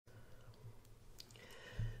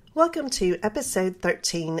Welcome to episode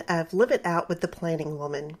 13 of Live It Out with the Planning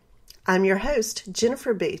Woman. I'm your host,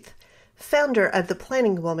 Jennifer Booth, founder of The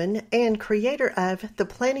Planning Woman and creator of The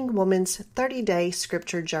Planning Woman's 30-Day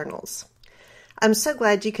Scripture Journals. I'm so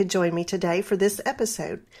glad you could join me today for this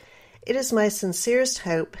episode. It is my sincerest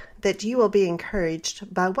hope that you will be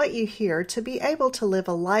encouraged by what you hear to be able to live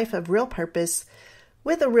a life of real purpose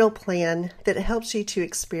with a real plan that helps you to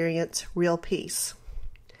experience real peace.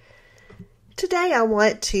 Today I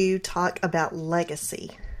want to talk about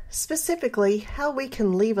legacy, specifically how we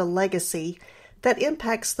can leave a legacy that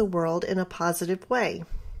impacts the world in a positive way.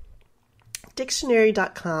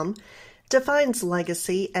 Dictionary.com defines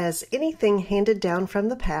legacy as anything handed down from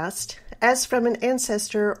the past, as from an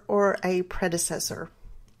ancestor or a predecessor.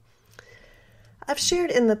 I've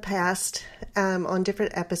shared in the past on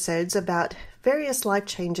different episodes about various life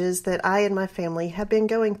changes that I and my family have been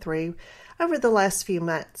going through over the last few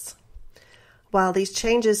months. While these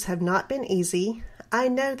changes have not been easy, I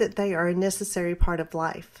know that they are a necessary part of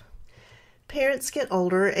life. Parents get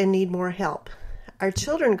older and need more help. Our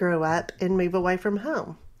children grow up and move away from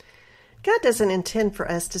home. God doesn't intend for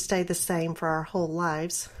us to stay the same for our whole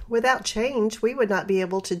lives. Without change, we would not be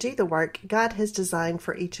able to do the work God has designed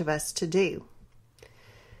for each of us to do.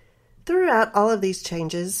 Throughout all of these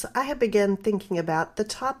changes, I have begun thinking about the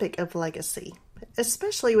topic of legacy,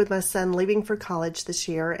 especially with my son leaving for college this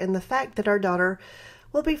year and the fact that our daughter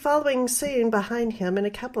will be following soon behind him in a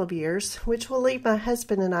couple of years, which will leave my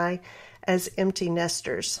husband and I as empty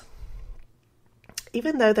nesters.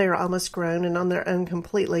 Even though they are almost grown and on their own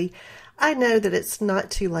completely, I know that it's not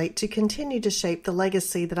too late to continue to shape the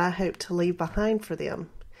legacy that I hope to leave behind for them.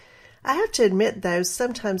 I have to admit, though,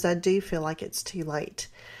 sometimes I do feel like it's too late.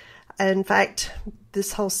 In fact,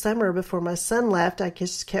 this whole summer before my son left, I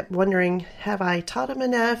just kept wondering, have I taught him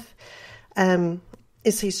enough?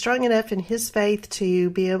 Is he strong enough in his faith to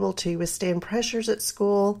be able to withstand pressures at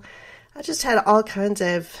school? I just had all kinds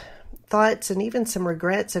of thoughts and even some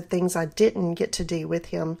regrets of things I didn't get to do with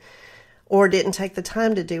him or didn't take the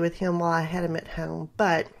time to do with him while I had him at home.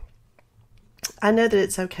 But I know that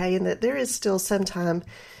it's okay and that there is still some time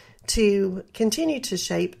to continue to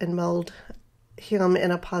shape and mold him in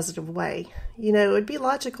a positive way. You know, it would be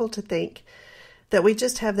logical to think that we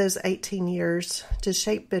just have those 18 years to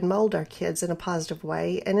shape and mold our kids in a positive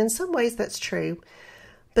way, and in some ways that's true.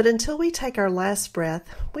 But until we take our last breath,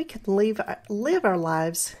 we can live our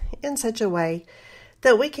lives in such a way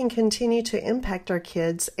that we can continue to impact our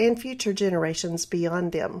kids and future generations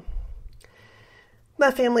beyond them. My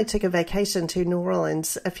family took a vacation to New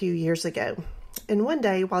Orleans a few years ago, and one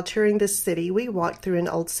day while touring this city, we walked through an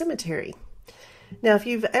old cemetery. Now, if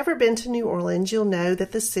you've ever been to New Orleans, you'll know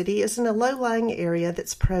that the city is in a low-lying area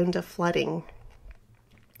that's prone to flooding.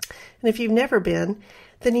 And if you've never been,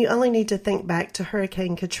 then you only need to think back to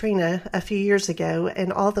Hurricane Katrina a few years ago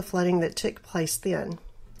and all the flooding that took place then.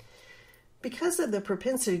 Because of the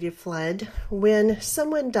propensity to flood, when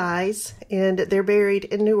someone dies and they're buried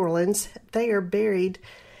in New Orleans, they are buried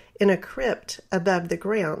in a crypt above the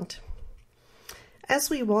ground. As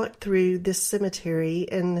we walked through this cemetery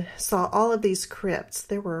and saw all of these crypts,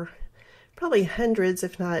 there were probably hundreds,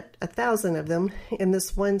 if not 1,000 of them in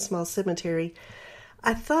this one small cemetery,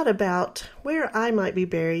 I thought about where I might be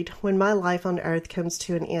buried when my life on earth comes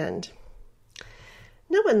to an end.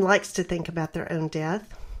 No one likes to think about their own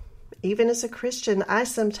death. Even as a Christian, I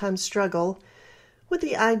sometimes struggle with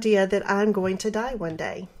the idea that I'm going to die one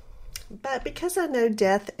day. But because I know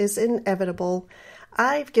death is inevitable,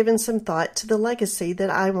 I've given some thought to the legacy that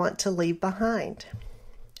I want to leave behind.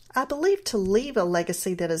 I believe to leave a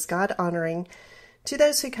legacy that is God-honoring to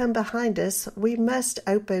those who come behind us, we must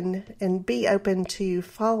be open to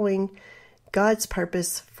following God's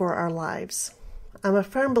purpose for our lives. I'm a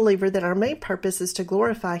firm believer that our main purpose is to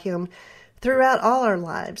glorify Him throughout all our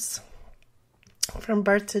lives. From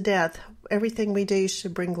birth to death, everything we do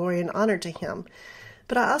should bring glory and honor to Him.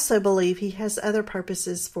 But I also believe He has other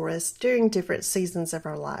purposes for us during different seasons of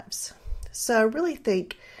our lives. So I really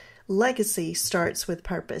think legacy starts with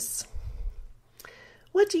purpose.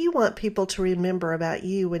 What do you want people to remember about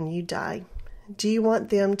you when you die? Do you want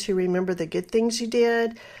them to remember the good things you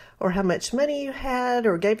did, or how much money you had,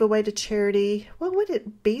 or gave away to charity? What would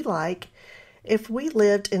it be like if we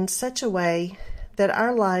lived in such a way that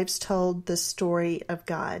our lives told the story of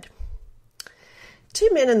God? Two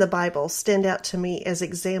men in the Bible stand out to me as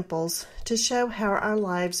examples to show how our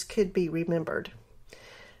lives could be remembered.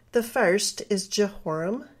 The first is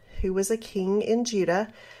Jehoram, who was a king in Judah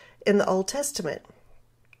in the Old Testament.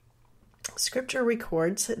 Scripture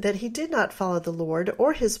records that he did not follow the Lord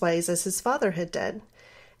or his ways as his father had done.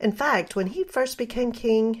 In fact, when he first became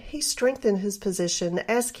king, he strengthened his position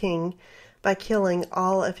as king by killing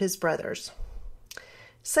all of his brothers.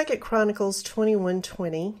 2 Chronicles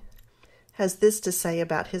 21:20 has this to say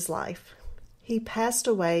about his life. He passed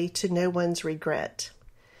away to no one's regret.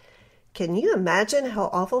 Can you imagine how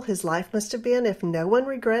awful his life must have been if no one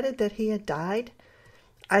regretted that he had died?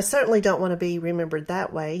 I certainly don't want to be remembered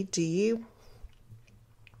that way, do you?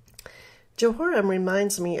 Jehoram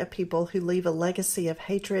reminds me of people who leave a legacy of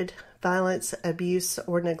hatred, violence, abuse,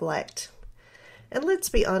 or neglect. And let's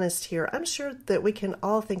be honest here, I'm sure that we can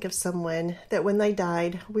all think of someone that when they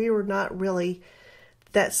died, we were not really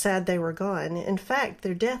that sad they were gone. In fact,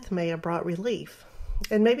 their death may have brought relief.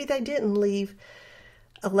 And maybe they didn't leave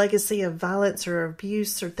a legacy of violence or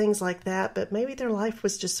abuse or things like that, but maybe their life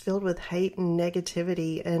was just filled with hate and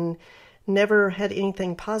negativity and never had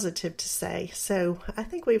anything positive to say. So I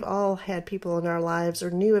think we've all had people in our lives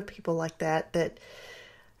or knew of people like that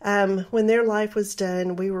when their life was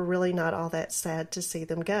done, we were really not all that sad to see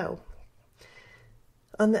them go.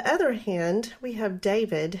 On the other hand, we have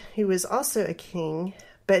David, who was also a king,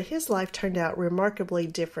 but his life turned out remarkably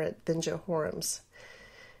different than Jehoram's.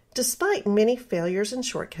 Despite many failures and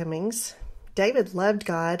shortcomings, David loved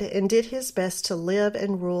God and did his best to live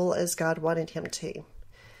and rule as God wanted him to.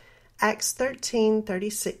 Acts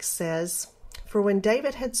 13:36 says, "For when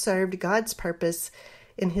David had served God's purpose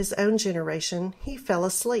in his own generation, he fell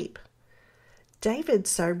asleep." David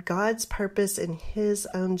served God's purpose in his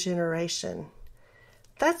own generation.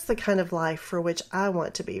 That's the kind of life for which I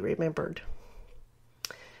want to be remembered.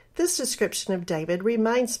 This description of David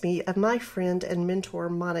reminds me of my friend and mentor,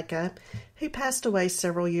 Monica, who passed away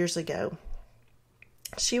several years ago.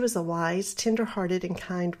 She was a wise, tender-hearted, and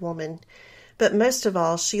kind woman, but most of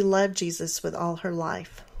all, she loved Jesus with all her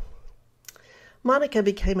life. Monica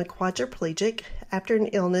became a quadriplegic after an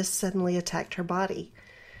illness suddenly attacked her body.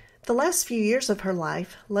 The last few years of her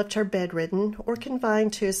life left her bedridden or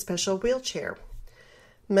confined to a special wheelchair.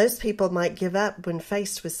 Most people might give up when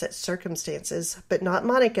faced with such circumstances, but not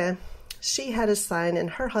Monica. She had a sign in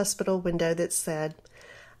her hospital window that said,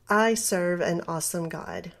 "I serve an awesome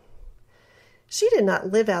God." She did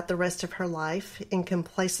not live out the rest of her life in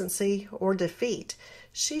complacency or defeat.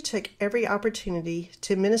 She took every opportunity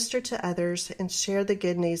to minister to others and share the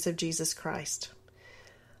good news of Jesus Christ.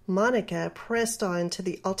 Monica pressed on to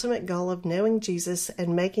the ultimate goal of knowing Jesus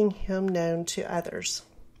and making him known to others.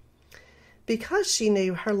 Because she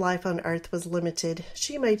knew her life on earth was limited,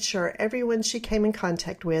 she made sure everyone she came in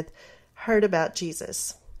contact with heard about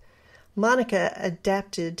Jesus. Monica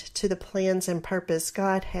adapted to the plans and purpose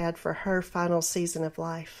God had for her final season of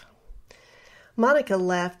life. Monica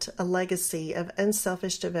left a legacy of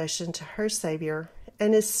unselfish devotion to her Savior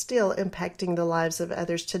and is still impacting the lives of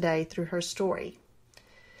others today through her story.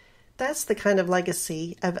 That's the kind of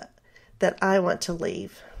legacy that I want to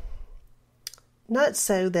leave. Not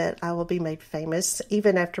so that I will be made famous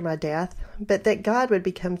even after my death, but that God would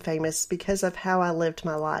become famous because of how I lived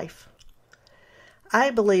my life. I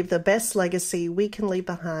believe the best legacy we can leave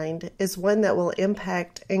behind is one that will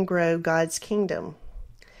impact and grow God's kingdom.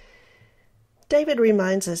 David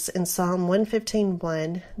reminds us in Psalm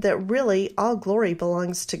 115:1 that really all glory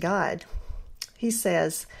belongs to God. He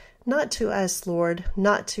says, "Not to us, Lord,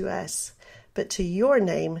 not to us, but to your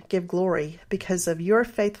name give glory because of your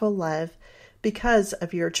faithful love, because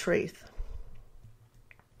of your truth."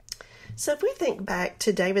 So if we think back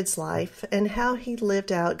to David's life and how he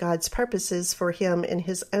lived out God's purposes for him in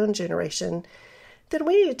his own generation, then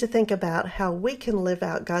we need to think about how we can live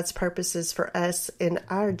out God's purposes for us in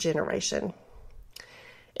our generation.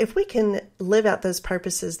 If we can live out those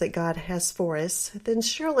purposes that God has for us, then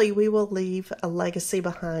surely we will leave a legacy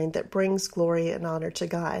behind that brings glory and honor to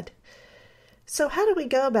God. So how do we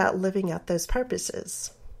go about living out those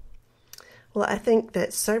purposes? Well, I think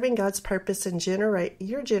that serving God's purpose in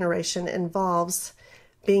your generation involves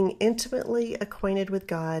being intimately acquainted with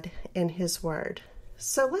God and His Word.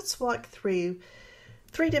 So let's walk through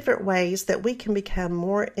 3 different ways that we can become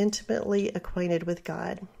more intimately acquainted with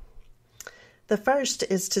God. The first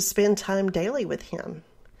is to spend time daily with Him.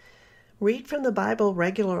 Read from the Bible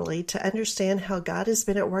regularly to understand how God has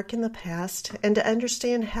been at work in the past and to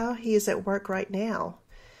understand how He is at work right now.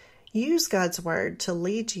 Use God's Word to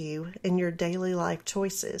lead you in your daily life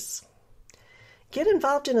choices. Get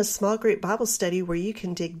involved in a small group Bible study where you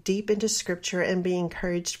can dig deep into Scripture and be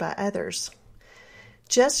encouraged by others.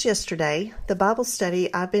 Just yesterday, the Bible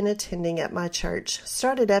study I've been attending at my church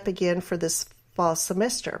started up again for this fall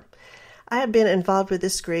semester. I have been involved with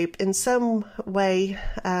this group in some way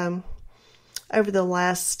over the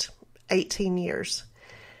last 18 years.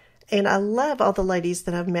 And I love all the ladies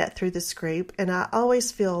that I've met through this group, and I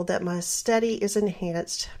always feel that my study is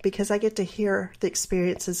enhanced because I get to hear the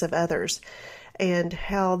experiences of others and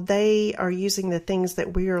how they are using the things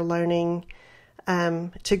that we are learning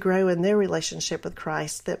to grow in their relationship with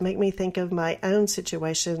Christ, that make me think of my own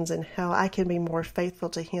situations and how I can be more faithful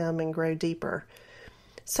to Him and grow deeper.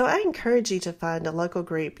 So I encourage you to find a local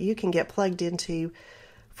group you can get plugged into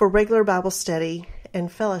for regular Bible study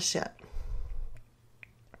and fellowship.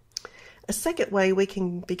 A second way we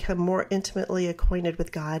can become more intimately acquainted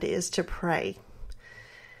with God is to pray.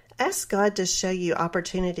 Ask God to show you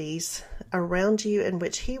opportunities around you in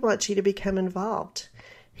which He wants you to become involved.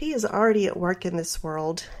 He is already at work in this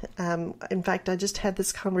world. In fact, I just had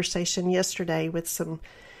this conversation yesterday with some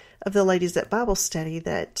of the ladies at Bible study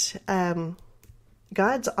that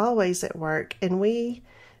God's always at work, and we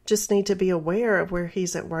just need to be aware of where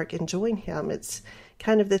He's at work and join Him. It's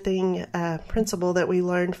kind of the principle that we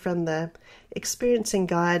learned from the Experiencing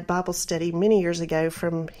God Bible study many years ago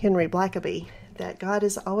from Henry Blackaby, that God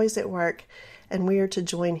is always at work and we are to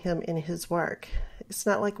join Him in His work. It's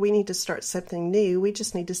not like we need to start something new. We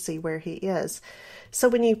just need to see where He is. So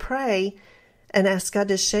when you pray and ask God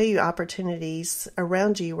to show you opportunities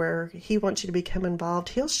around you where He wants you to become involved,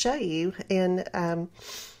 He'll show you and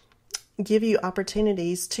give you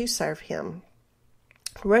opportunities to serve Him.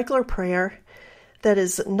 Regular prayer that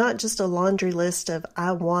is not just a laundry list of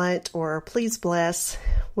I want or please bless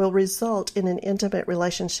will result in an intimate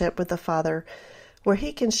relationship with the Father where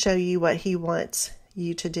He can show you what He wants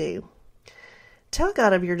you to do. Tell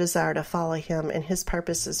God of your desire to follow Him and His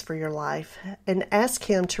purposes for your life, and ask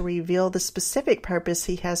Him to reveal the specific purpose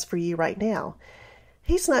He has for you right now.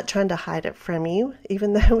 He's not trying to hide it from you,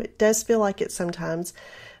 even though it does feel like it sometimes,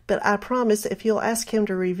 but I promise if you'll ask Him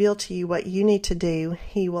to reveal to you what you need to do,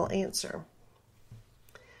 He will answer.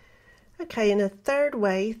 Okay, and a third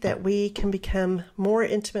way that we can become more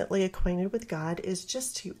intimately acquainted with God is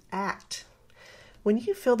just to act. When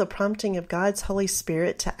you feel the prompting of God's Holy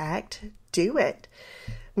Spirit to act, do it.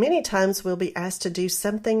 Many times we'll be asked to do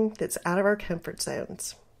something that's out of our comfort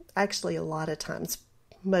zones. Actually, a lot of times,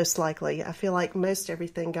 most likely. I feel like most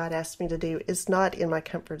everything God asks me to do is not in my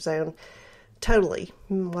comfort zone totally.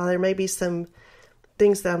 While there may be some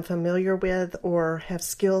things that I'm familiar with or have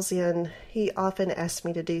skills in, He often asks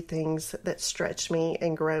me to do things that stretch me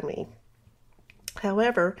and grow me.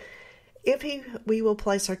 However, if we will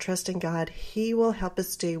place our trust in God, He will help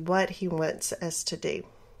us do what He wants us to do.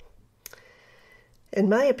 In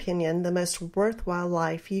my opinion, the most worthwhile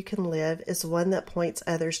life you can live is one that points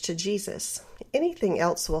others to Jesus. Anything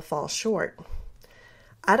else will fall short.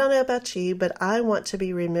 I don't know about you, but I want to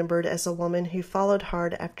be remembered as a woman who followed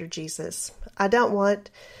hard after Jesus. I don't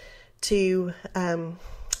want to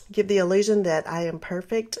give the illusion that I am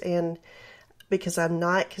perfect, and because I'm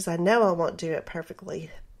not, because I know I won't do it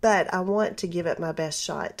perfectly, but I want to give it my best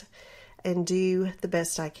shot and do the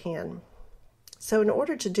best I can. So in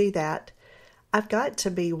order to do that, I've got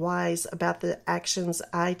to be wise about the actions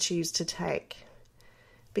I choose to take.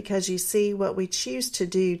 Because you see, what we choose to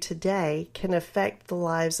do today can affect the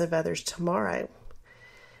lives of others tomorrow.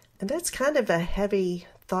 And that's kind of a heavy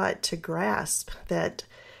thought to grasp, that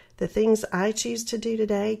the things I choose to do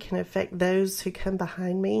today can affect those who come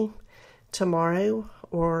behind me tomorrow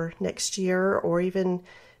or next year or even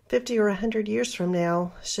 50 or 100 years from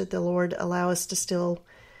now, should the Lord allow us to still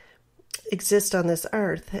exist on this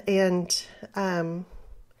earth. And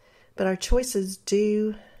but our choices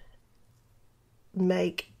do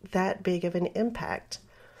make that big of an impact.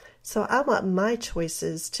 So I want my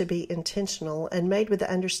choices to be intentional and made with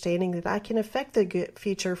the understanding that I can affect the good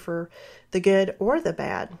future for the good or the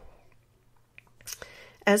bad.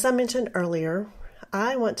 As I mentioned earlier,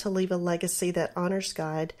 I want to leave a legacy that honors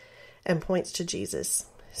God and points to Jesus.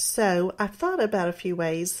 So I've thought about a few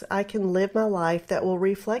ways I can live my life that will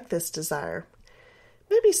reflect this desire.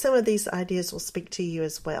 Maybe some of these ideas will speak to you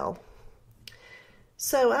as well.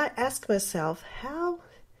 So I ask myself, how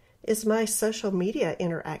is my social media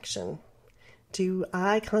interaction? Do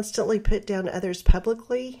I constantly put down others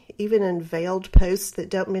publicly, even in veiled posts that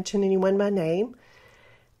don't mention anyone by name?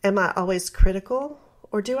 Am I always critical?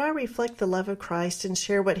 Or do I reflect the love of Christ and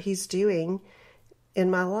share what He's doing in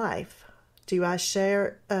my life? Do I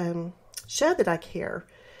show that I care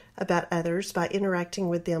about others by interacting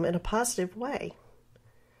with them in a positive way?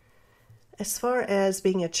 As far as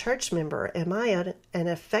being a church member, am I an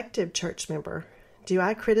effective church member? Do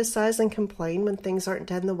I criticize and complain when things aren't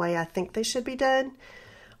done the way I think they should be done?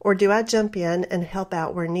 Or do I jump in and help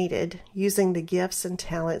out where needed, using the gifts and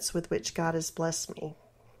talents with which God has blessed me?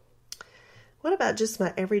 What about just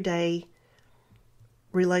my everyday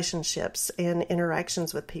relationships and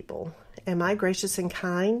interactions with people? Am I gracious and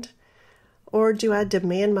kind? Or do I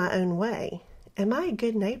demand my own way? Am I a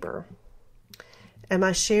good neighbor? Am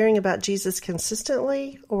I sharing about Jesus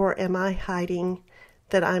consistently, or am I hiding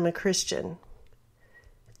that I'm a Christian?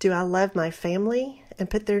 Do I love my family and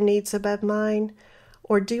put their needs above mine,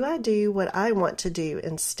 or do I do what I want to do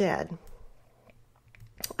instead?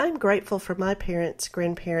 I'm grateful for my parents,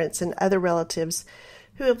 grandparents, and other relatives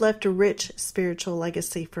who have left a rich spiritual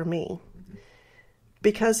legacy for me.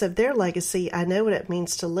 Because of their legacy, I know what it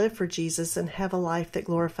means to live for Jesus and have a life that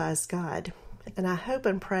glorifies God. And I hope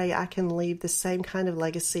and pray I can leave the same kind of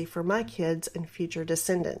legacy for my kids and future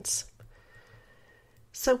descendants.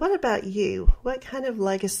 So what about you? What kind of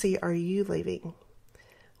legacy are you leaving?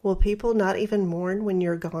 Will people not even mourn when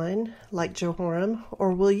you're gone, like Jehoram,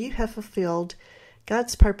 or will you have fulfilled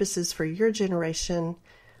God's purposes for your generation,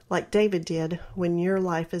 like David did when your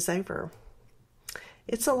life is over?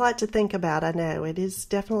 It's a lot to think about, I know. It is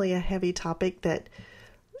definitely a heavy topic that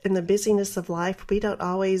in the busyness of life, we don't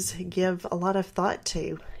always give a lot of thought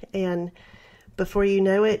to. And before you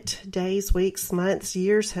know it, days, weeks, months,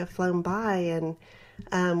 years have flown by,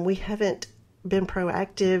 and we haven't been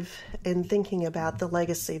proactive in thinking about the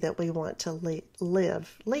legacy that we want to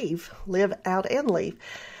live out and leave.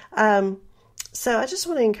 So I just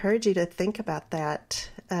want to encourage you to think about that.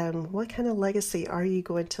 What kind of legacy are you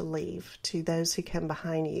going to leave to those who come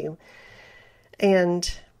behind you?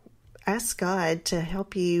 And ask God to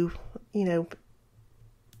help you,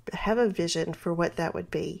 have a vision for what that would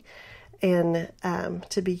be, and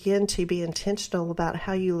to begin to be intentional about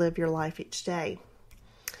how you live your life each day.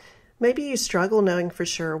 Maybe you struggle knowing for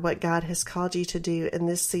sure what God has called you to do in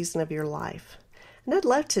this season of your life, and I'd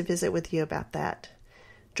love to visit with you about that.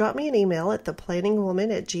 Drop me an email at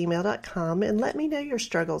theplanningwoman@gmail.com and let me know your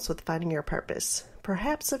struggles with finding your purpose.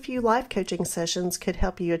 Perhaps a few life coaching sessions could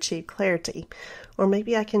help you achieve clarity, or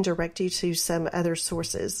maybe I can direct you to some other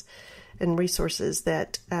sources and resources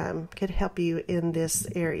that could help you in this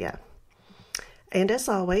area. And as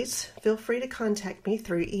always, feel free to contact me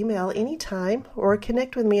through email anytime or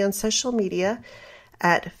connect with me on social media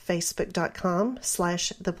at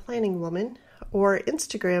facebook.com/theplanningwoman or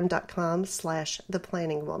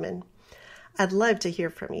instagram.com/theplanningwoman. I'd love to hear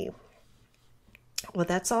from you. Well,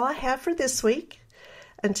 that's all I have for this week.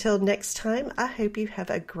 Until next time, I hope you have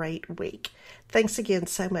a great week. Thanks again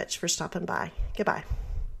so much for stopping by. Goodbye.